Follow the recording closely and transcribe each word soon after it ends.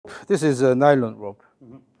this is a nylon rope.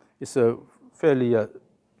 It's a fairly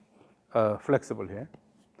flexible here.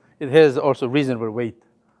 It has also reasonable weight,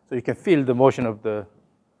 so you can feel the motion of the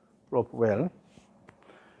rope well.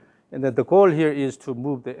 And then the goal here is to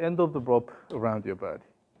move the end of the rope around your body.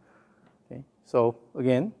 Okay? So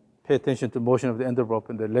again, pay attention to the motion of the end of the rope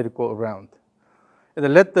and then let it go around. And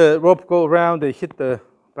then let the rope go around and hit the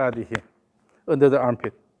body here, under the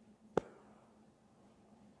armpit.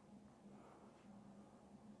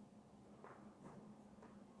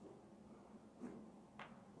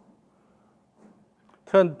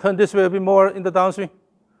 Turn this way a bit more in the downswing.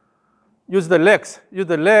 Use the legs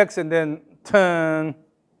and then turn.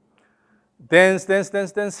 Dance.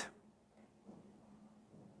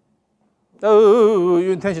 Oh,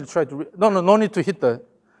 you intentionally try to, no need to hit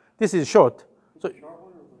this is short. So,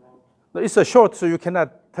 no, it's a short, so you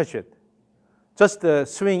cannot touch it. Just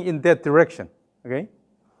swing in that direction, okay?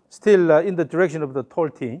 Still in the direction of the tall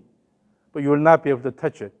T, but you will not be able to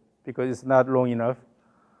touch it because it's not long enough.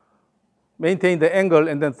 Maintain the angle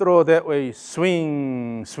and then throw that way,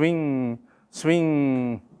 swing.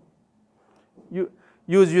 You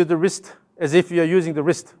use the wrist as if you are using the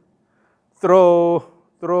wrist. Throw.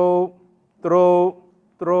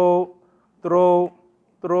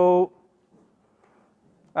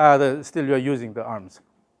 Still you are using the arms.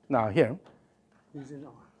 Now here. Using the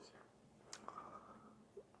arms.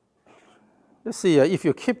 Let's see, if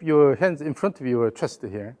you keep your hands in front of your chest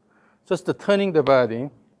here, just turning the body.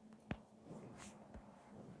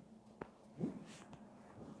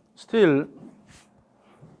 Still,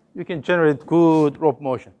 you can generate good rope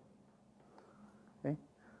motion. Okay?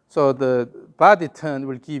 So the body turn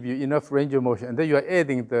will give you enough range of motion, and then you are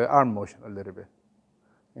adding the arm motion a little bit.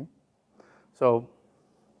 Okay? So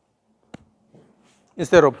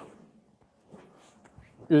instead of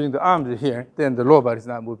using the arms here, then the lower body is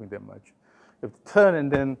not moving that much. You have to turn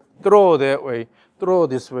and then throw that way, throw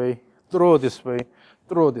this way, throw this way,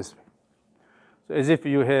 throw this way. So as if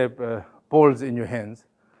you have balls in your hands.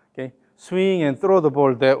 Okay, swing and throw the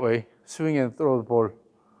ball that way, swing and throw the ball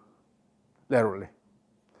laterally.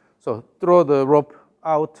 So throw the rope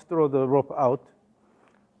out,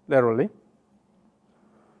 laterally.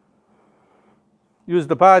 Use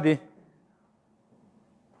the body.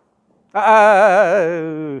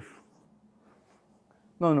 No.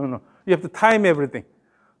 You have to time everything.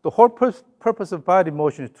 The whole purpose of body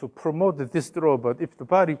motion is to promote this throw, but if the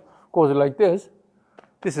body goes like this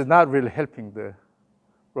is not really helping the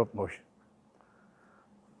rope motion.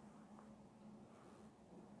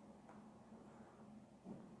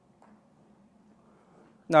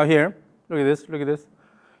 Now here, look at this.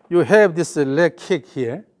 You have this leg kick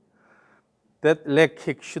here. That leg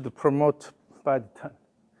kick should promote body turn.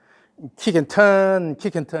 Kick and turn,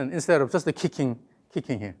 instead of just the kicking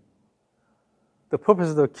here. The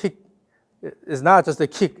purpose of the kick is not just a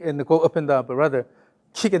kick and go up and down, but rather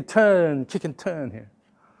kick and turn here.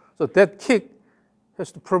 So that kick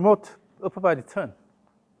has to promote upper body turn.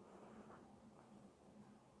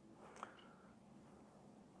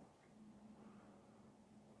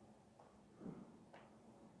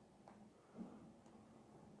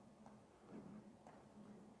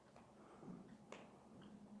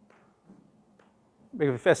 Make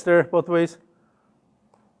it faster both ways.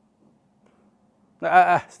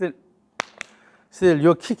 Still,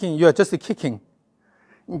 you're kicking, you are just kicking.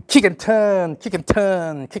 Kick and turn.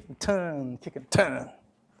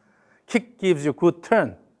 Kick gives you good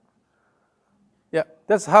turn. Yeah,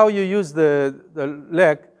 that's how you use the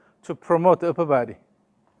leg to promote the upper body.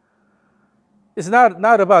 It's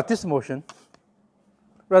not about this motion,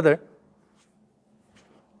 rather.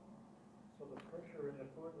 So the pressure in the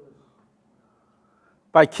foot is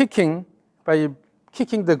By kicking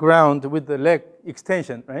the ground with the leg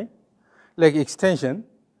extension, right? Leg extension.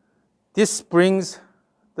 This brings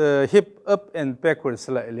the hip up and backwards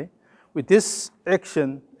slightly. With this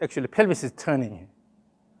action, actually pelvis is turning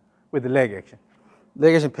with the leg action.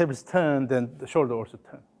 Leg action, pelvis turn, then the shoulder also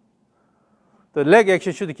turn. The leg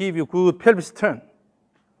action should give you good pelvis turn.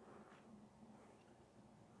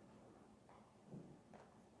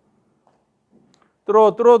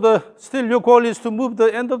 Still your goal is to move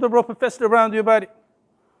the end of the rope faster around your body.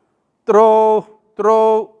 Throw.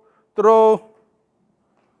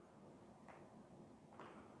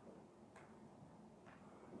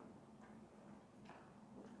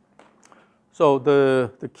 So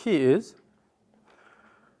the key is,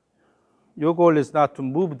 your goal is not to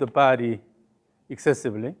move the body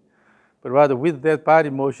excessively, but rather with that body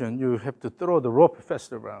motion, you have to throw the rope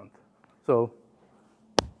faster around. So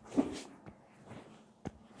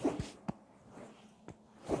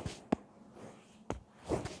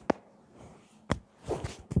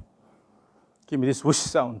give me this whoosh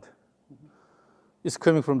sound. It's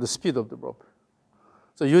coming from the speed of the rope.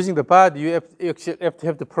 So using the body, you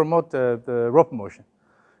have to promote the rope motion.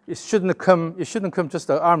 It shouldn't come just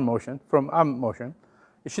the arm motion, from arm motion.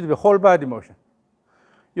 It should be whole body motion.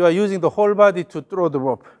 You are using the whole body to throw the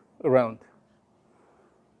rope around.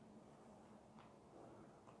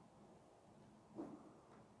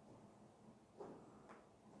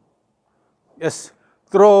 Yes,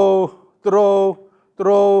 throw, throw,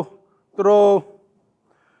 throw, throw.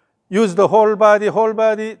 Use the whole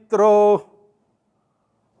body, throw.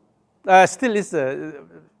 Still it's a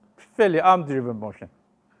fairly arm-driven motion.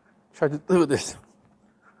 Try to do this.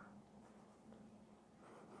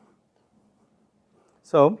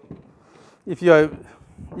 So,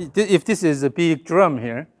 if this is a big drum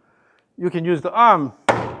here, you can use the arm,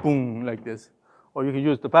 boom, like this, or you can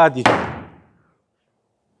use the body.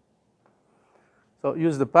 So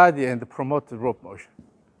use the body and promote the rope motion.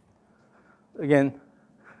 Again,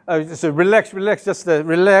 just relax, just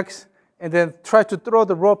relax, and then try to throw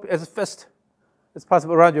the rope as fast as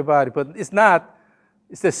possible around your body. But it's not,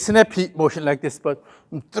 it's a snappy motion like this, but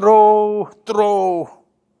throw, throw.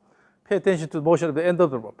 Pay attention to the motion of the end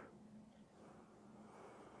of the rope.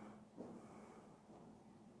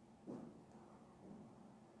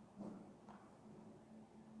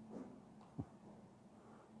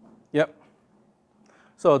 Yep.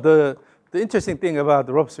 So the interesting thing about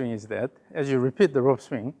the rope swing is that as you repeat the rope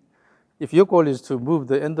swing, if your goal is to move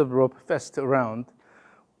the end of the rope fast around,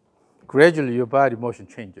 gradually your body motion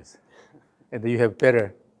changes. And then you have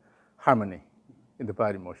better harmony in the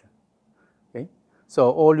body motion. Okay?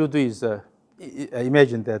 So all you do is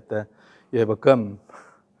imagine that you have a gum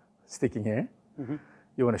sticking here. Mm-hmm.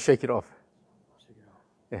 You want to shake it off. Shake it off.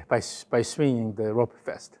 Yeah, by swinging the rope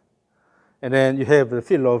fast. And then you have the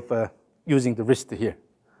feel of using the wrist here,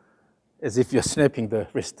 as if you're snapping the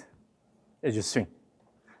wrist as you swing.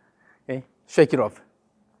 Okay? Shake it off.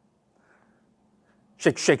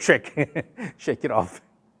 Shake, shake, shake. Shake it off.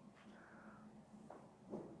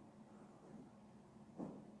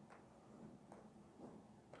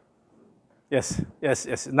 Yes, yes,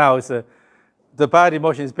 yes. Now it's the body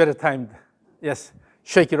motion is better timed. Yes.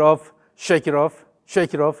 Shake it off, shake it off,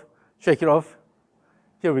 shake it off, shake it off.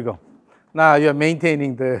 Here we go. Now you're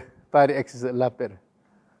maintaining the body axis a lot better.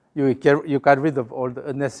 You got rid of all the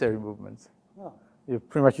unnecessary movements. Oh.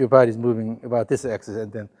 Pretty much your body is moving about this axis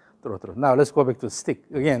and then throw. Now let's go back to the stick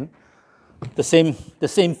again. The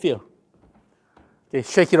same feel. Okay,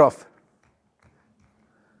 shake it off.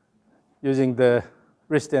 Using the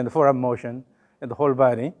wrist and the forearm motion and the whole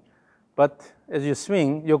body. But as you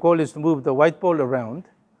swing, your goal is to move the white ball around.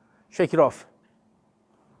 Shake it off.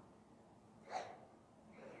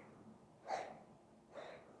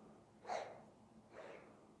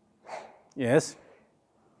 Yes.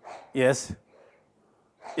 Yes.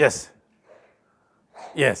 Yes.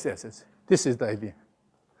 Yes, yes, yes. This is the idea.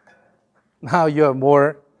 Now you're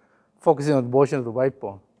more focusing on the motion of the white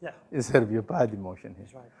ball instead of your body motion here.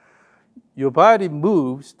 That's right. Your body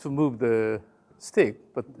moves to move the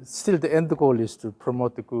stick, but still the end goal is to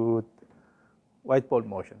promote the good white ball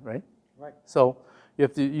motion, right? Right. So you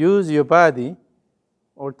have to use your body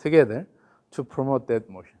altogether to promote that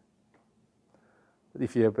motion. But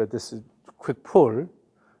if you have this quick pull,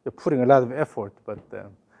 you're putting a lot of effort, but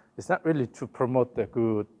it's not really to promote the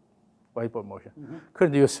good white ball motion. Mm-hmm.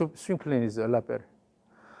 Currently, your swing plane is a lot better.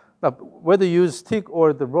 Now, whether you use stick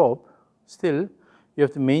or the rope, still, you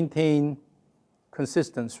have to maintain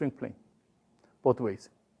consistent swing plane, both ways.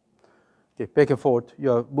 Okay, back and forth,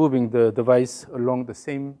 you're moving the device along the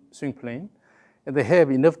same swing plane, and they have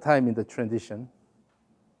enough time in the transition.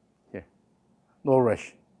 Here, no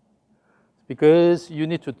rush. Because you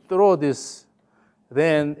need to throw this,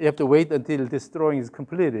 then you have to wait until this throwing is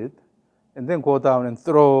completed, and then go down and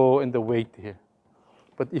throw in the weight here.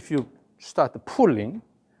 But if you start pulling,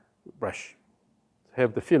 rush,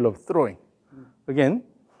 have the feel of throwing. Again,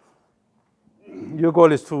 your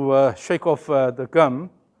goal is to shake off the gum,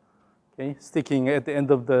 okay, sticking at the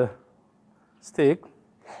end of the stick.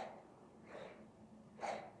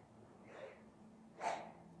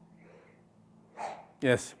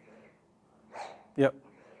 Yes. Yep.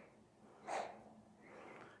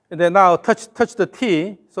 And then now touch the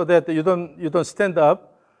T so that you don't stand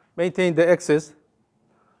up. Maintain the axis.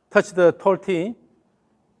 Touch the tall T.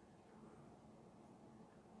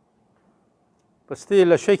 But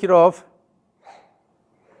still shake it off.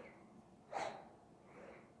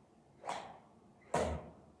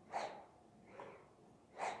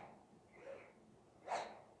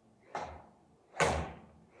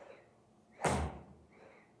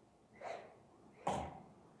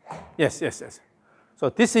 Yes, yes, yes. So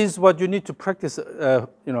this is what you need to practice, a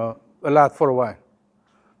lot for a while.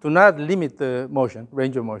 Do not limit the motion,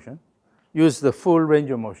 range of motion. Use the full range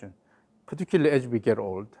of motion, particularly as we get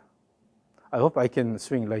old. I hope I can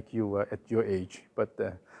swing like you at your age, but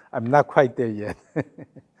I'm not quite there yet.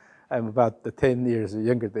 I'm about 10 years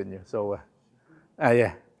younger than you. So,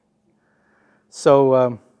 yeah.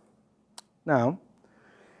 So now,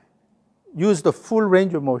 use the full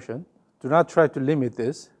range of motion. Do not try to limit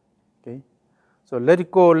this. Okay. So let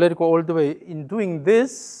it go all the way. In doing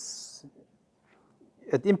this,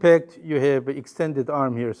 at impact, you have an extended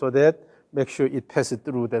arm here, so that make sure it passes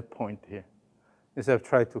through that point here. Instead of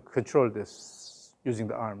trying to control this using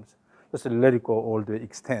the arms, just let it go all the way,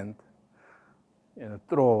 extend,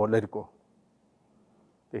 throw, let it go.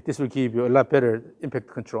 Okay, this will give you a lot better impact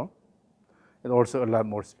control and also a lot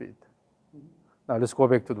more speed. Now let's go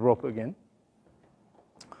back to the rope again.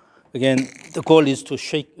 Again, the goal is to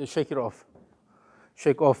shake it off.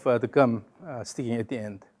 Shake off the gum sticking at the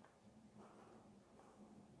end.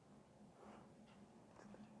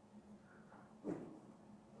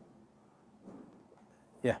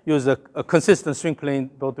 Yeah, use a consistent swing plane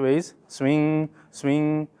both ways. Swing,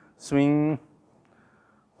 swing, swing.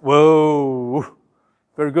 Whoa,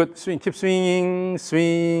 very good. Swing, keep swinging,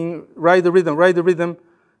 swing. Ride the rhythm, ride the rhythm.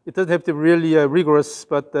 It doesn't have to be really rigorous,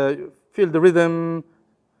 but feel the rhythm.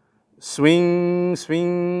 Swing,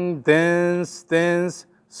 swing, dance, dance,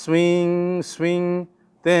 swing, swing,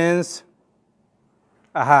 dance.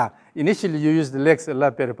 Aha. Initially, you use the legs a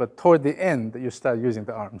lot better, but toward the end, you start using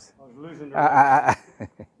the arms. I was losing the I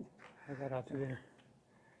got out to there.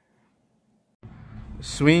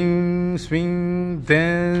 Swing, swing,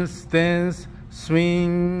 dance, dance,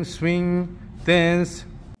 swing, swing, dance.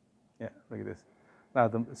 Yeah, look at this. Now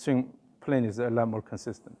the swing plane is a lot more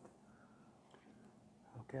consistent.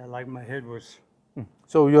 Okay, I like my head was.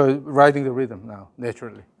 So you're riding the rhythm now,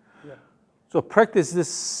 naturally. Yeah. So practice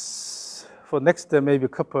this for next maybe a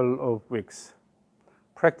couple of weeks.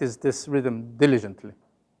 Practice this rhythm diligently.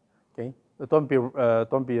 Okay, don't be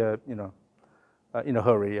in a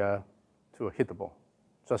hurry to hit the ball.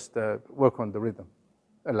 Just work on the rhythm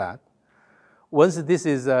a lot. Once this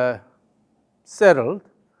is settled,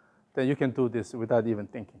 then you can do this without even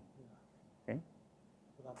thinking. Okay.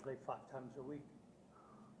 But I play 5 times a week.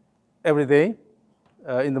 Every day,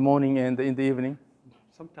 in the morning and in the evening.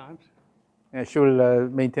 Sometimes. And she will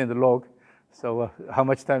maintain the log. So how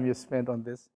much time you spend on this?